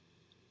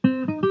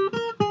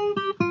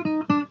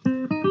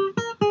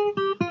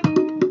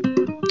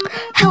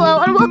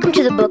Hello and welcome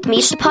to the Book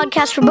Meets, the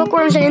podcast for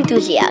bookworms and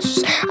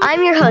enthusiasts.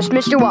 I'm your host,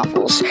 Mr.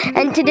 Waffles,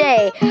 and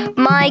today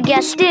my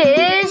guest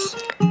is...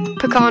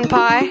 Pecan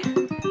Pie.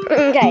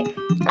 Okay,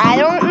 I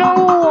don't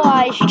know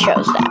why she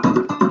chose that.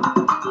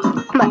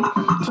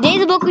 But today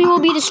the book we will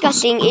be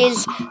discussing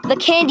is The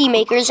Candy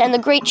Makers and the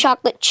Great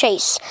Chocolate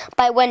Chase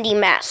by Wendy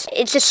Mass.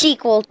 It's a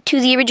sequel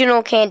to the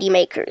original Candy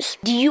Makers.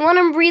 Do you want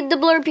to read the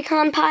blurb,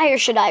 Pecan Pie, or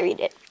should I read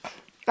it?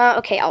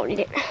 Okay, I'll read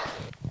it.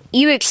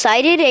 You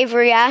excited?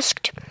 Avery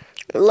asked.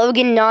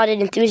 Logan nodded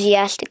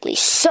enthusiastically.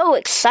 So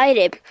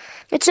excited.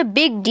 It's a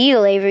big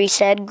deal, Avery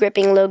said,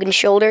 gripping Logan's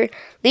shoulder.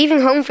 Leaving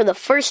home for the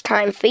first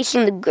time,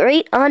 facing the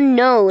great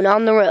unknown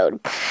on the road.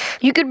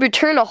 You could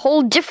return a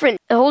whole different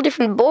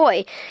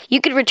boy.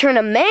 You could return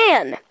a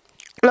man.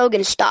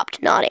 Logan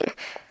stopped, nodding.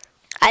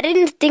 I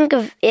didn't think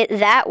of it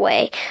that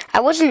way.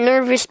 I wasn't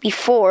nervous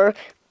before,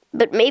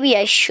 but maybe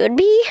I should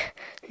be?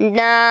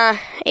 Nah,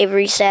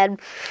 Avery said.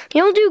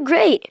 You'll do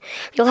great.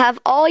 You'll have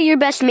all your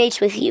best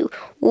mates with you.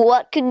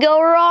 What could go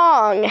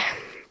wrong?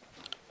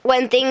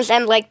 When things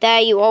end like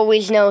that, you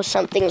always know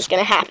something's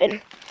going to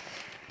happen.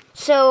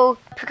 So,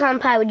 Pecan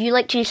Pie, would you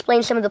like to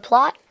explain some of the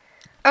plot?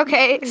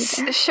 Okay,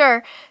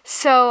 sure.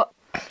 So,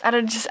 I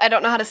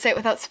don't know how to say it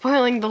without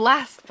spoiling the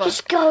last book.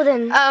 Just go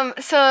then.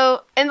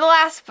 So, in the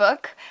last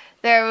book,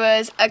 there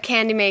was a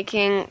candy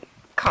making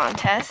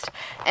contest,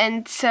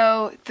 and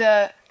so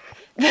the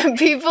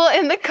people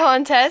in the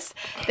contest,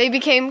 they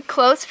became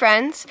close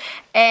friends,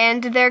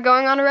 and they're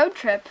going on a road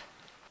trip.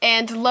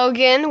 And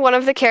Logan, one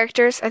of the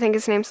characters, I think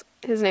his name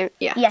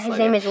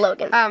is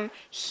Logan.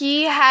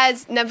 He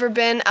has never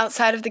been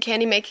outside of the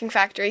candy making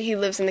factory. He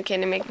lives in the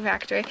candy making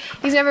factory.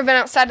 He's never been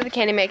outside of the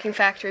candy making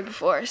factory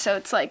before, so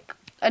it's like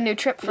a new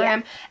trip for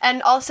him.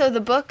 And also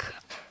the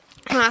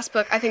last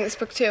book, I think this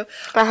book too,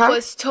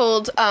 was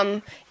told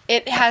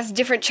it has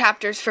different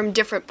chapters from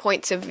different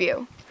points of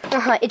view.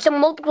 It's a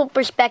multiple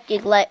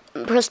perspective. Like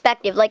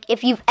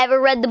if you've ever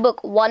read the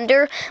book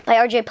Wonder by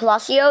R.J.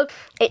 Palacio,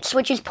 it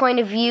switches point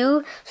of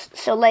view.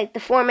 So, like,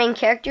 the four main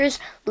characters,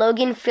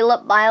 Logan,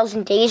 Philip, Miles,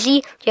 and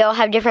Daisy, they all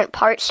have different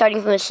parts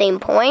starting from the same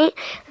point.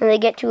 And they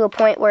get to a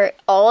point where it's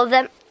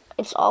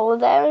all of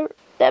them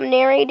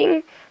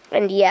narrating.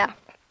 And, yeah.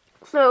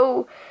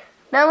 So,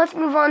 now let's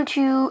move on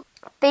to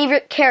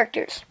favorite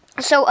characters.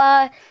 So,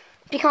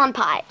 Pecan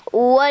Pie,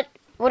 what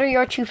are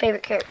your two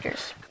favorite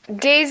characters?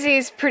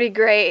 Daisy's pretty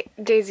great.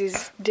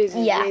 Daisy's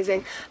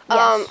amazing.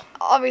 Yes.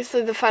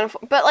 Obviously the final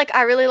form, but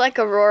I really like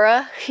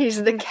Aurora.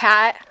 He's the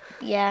cat.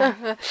 Yeah.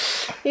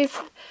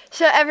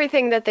 So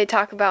everything that they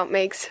talk about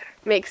makes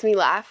me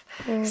laugh.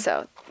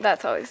 So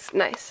that's always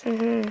nice.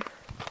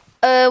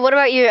 What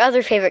about your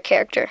other favorite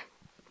character,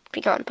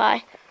 Pecan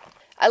Pie?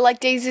 I like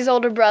Daisy's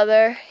older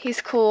brother.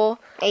 He's cool.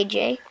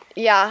 AJ.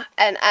 Yeah,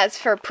 and as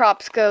for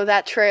props go,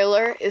 that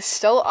trailer is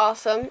so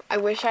awesome. I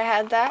wish I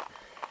had that.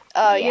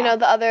 You know,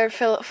 the other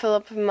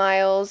Philip,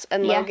 Miles,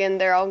 and Logan,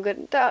 they're all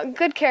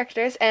good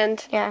characters,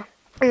 and... Yeah.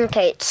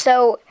 Okay,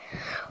 so,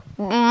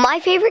 one of my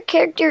favorite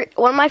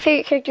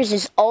characters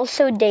is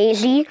also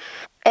Daisy,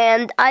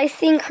 and I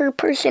think her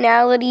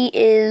personality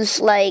is,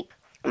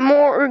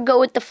 more go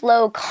with the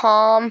flow,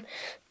 calm,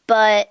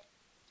 but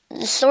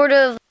sort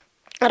of,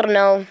 I don't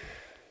know,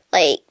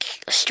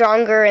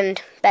 stronger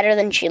and better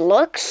than she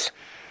looks.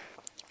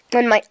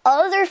 And my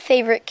other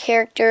favorite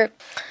character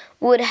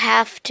would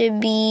have to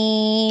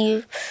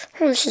be...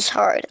 this is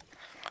hard.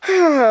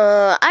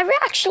 I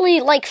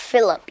actually like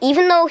Philip,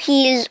 even though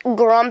he's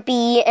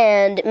grumpy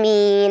and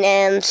mean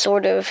and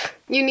sort of...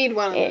 You need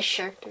one of those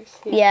characters.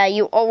 Yeah,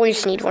 you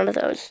always need one of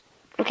those.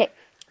 Okay,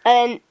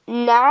 and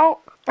now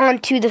on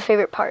to the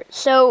favorite part.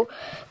 So,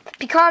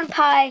 Pecan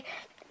Pie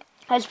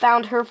has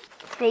found her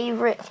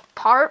favorite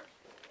part,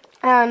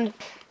 and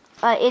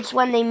it's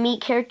when they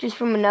meet characters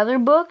from another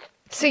book.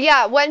 So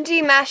yeah,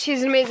 Wendy Mass,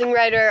 she's an amazing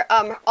writer.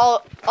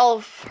 All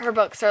of her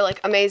books are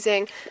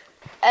amazing,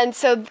 and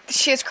so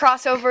she has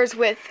crossovers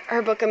with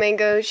her book A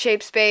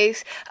Mango-Shaped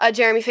Space,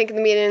 Jeremy Fink and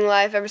the Meaning of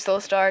Life, Ever Stole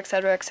a Star,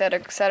 etc., etc.,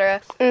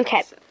 etc.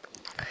 Okay.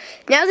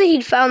 Now that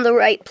he'd found the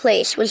right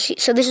place,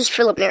 so this is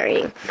Philip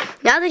narrating.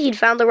 Now that he'd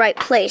found the right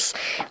place,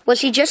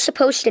 was he just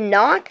supposed to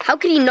knock? How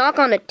could he knock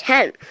on a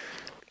tent?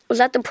 Was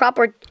that the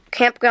proper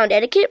campground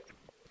etiquette?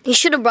 He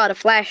should have brought a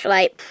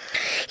flashlight.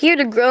 He heard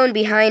a groan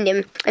behind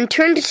him, and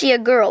turned to see a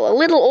girl, a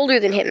little older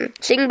than him,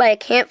 sitting by a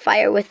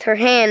campfire with her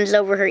hands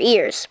over her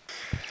ears.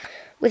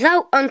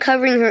 Without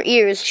uncovering her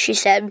ears, she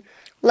said,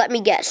 "Let me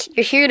guess,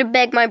 you're here to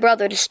beg my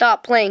brother to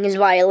stop playing his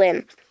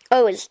violin."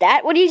 "Oh, is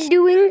that what he's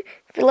doing?"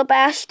 Philip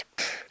asked.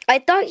 "I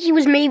thought he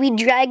was maybe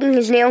dragging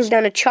his nails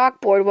down a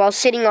chalkboard while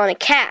sitting on a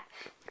cat."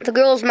 The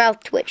girl's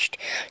mouth twitched.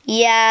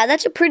 "Yeah,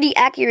 that's a pretty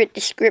accurate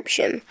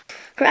description."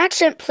 Her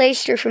accent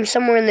placed her from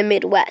somewhere in the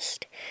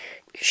Midwest.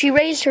 She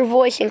raised her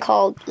voice and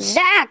called,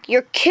 "Zach,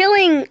 you're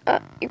killing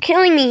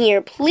me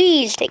here.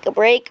 Please take a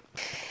break."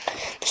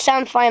 The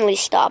sound finally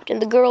stopped,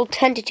 and the girl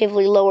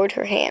tentatively lowered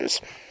her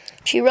hands.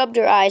 She rubbed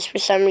her eyes for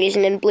some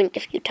reason and blinked a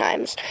few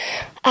times.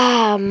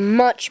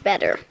 Much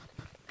better.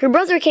 Her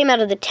brother came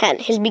out of the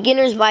tent, his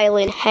beginner's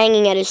violin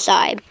hanging at his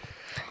side.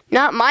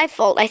 Not my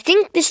fault. I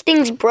think this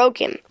thing's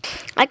broken.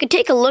 I could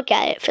take a look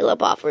at it,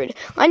 Philip offered.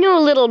 I know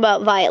a little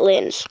about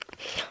violins.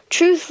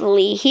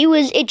 Truthfully, he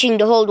was itching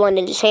to hold one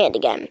in his hand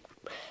again.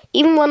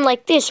 Even one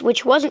like this,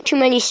 which wasn't too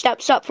many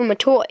steps up from a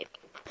toy.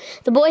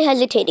 The boy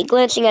hesitated,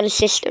 glancing at his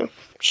sister.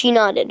 She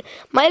nodded.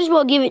 Might as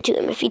well give it to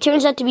him. If he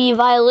turns out to be a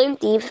violin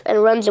thief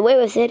and runs away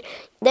with it,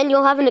 then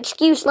you'll have an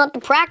excuse not to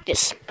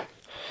practice.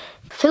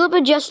 Philip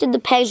adjusted the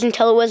pegs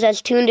until it was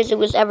as tuned as it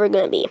was ever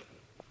going to be.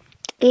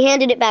 He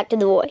handed it back to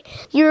the boy.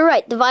 You were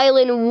right, the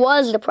violin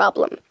was the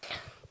problem.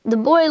 The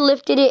boy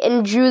lifted it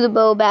and drew the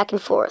bow back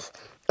and forth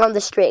on the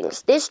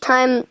strings. This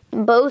time,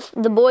 both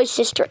the boy's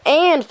sister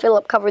and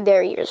Philip covered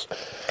their ears.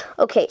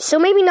 Okay, so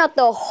maybe not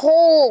the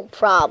whole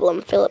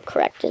problem, Philip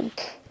corrected.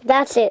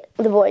 That's it,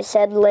 the boy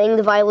said, laying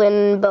the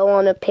violin bow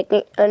on a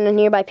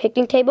nearby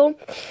picnic table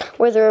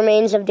where the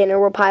remains of dinner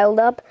were piled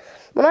up.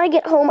 When I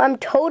get home, I'm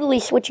totally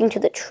switching to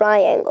the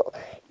triangle.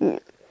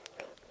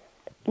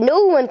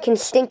 No one can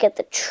stink at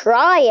the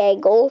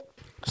triangle.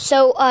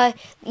 So,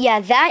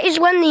 that is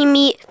when they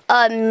meet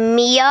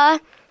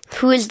Mia,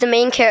 who is the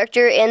main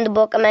character in the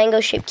book A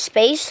Mango-Shaped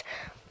Space,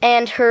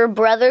 and her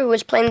brother, who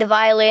is playing the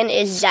violin,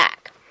 is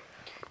Zach.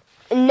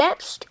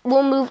 Next,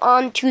 we'll move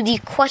on to the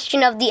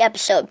question of the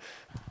episode.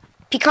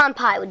 Pecan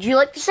Pie, would you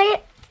like to say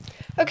it?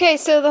 Okay,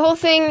 so the whole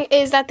thing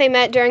is that they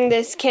met during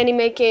this candy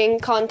making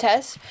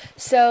contest.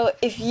 So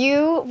if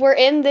you were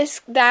in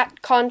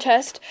that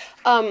contest,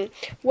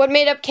 what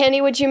made up candy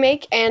would you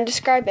make and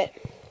describe it?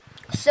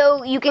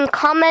 So you can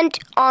comment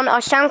on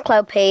our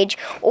SoundCloud page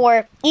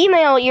or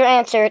email your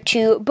answer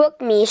to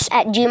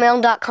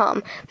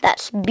bookmeese@gmail.com.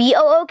 That's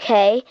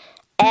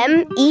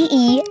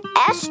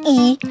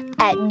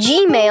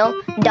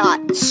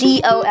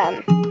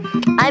bookmeese@gmail.com.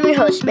 I'm your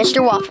host,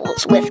 Mr.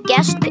 Waffles, with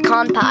guest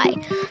Pecan Pie.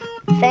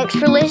 Thanks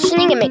for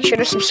listening, and make sure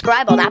to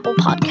subscribe on Apple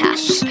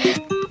Podcasts.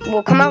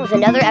 We'll come out with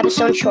another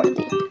episode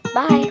shortly.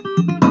 Bye.